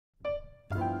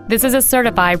This is a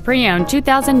certified pre-owned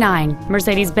 2009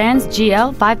 Mercedes-Benz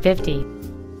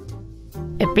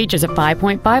GL550. It features a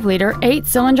 5.5-liter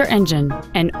 8-cylinder engine,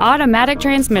 an automatic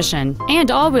transmission, and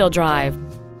all-wheel drive.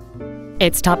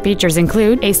 Its top features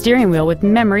include a steering wheel with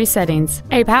memory settings,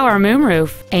 a power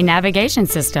moonroof, a navigation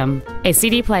system, a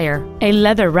CD player, a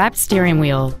leather-wrapped steering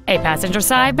wheel, a passenger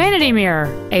side vanity mirror,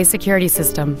 a security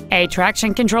system, a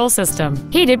traction control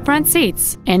system, heated front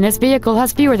seats, and this vehicle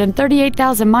has fewer than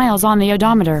 38,000 miles on the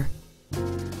odometer.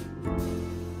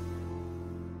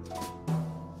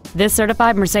 This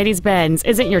certified Mercedes-Benz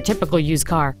isn't your typical used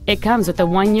car. It comes with a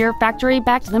 1-year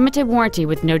factory-backed limited warranty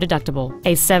with no deductible,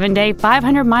 a 7-day,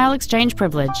 500-mile exchange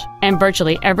privilege, and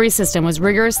virtually every system was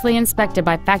rigorously inspected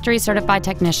by factory-certified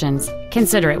technicians.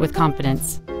 Consider it with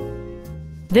confidence.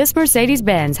 This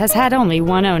Mercedes-Benz has had only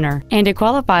one owner, and it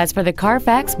qualifies for the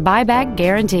Carfax buyback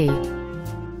guarantee.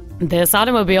 This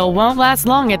automobile won't last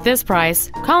long at this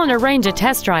price. Call and arrange a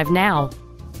test drive now.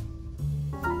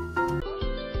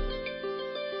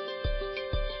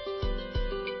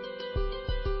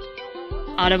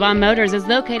 Autobahn Motors is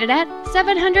located at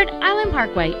 700 Island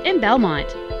Parkway in Belmont.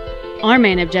 Our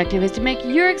main objective is to make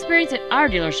your experience at our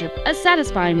dealership a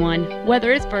satisfying one,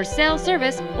 whether it's for sales,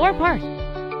 service, or parts.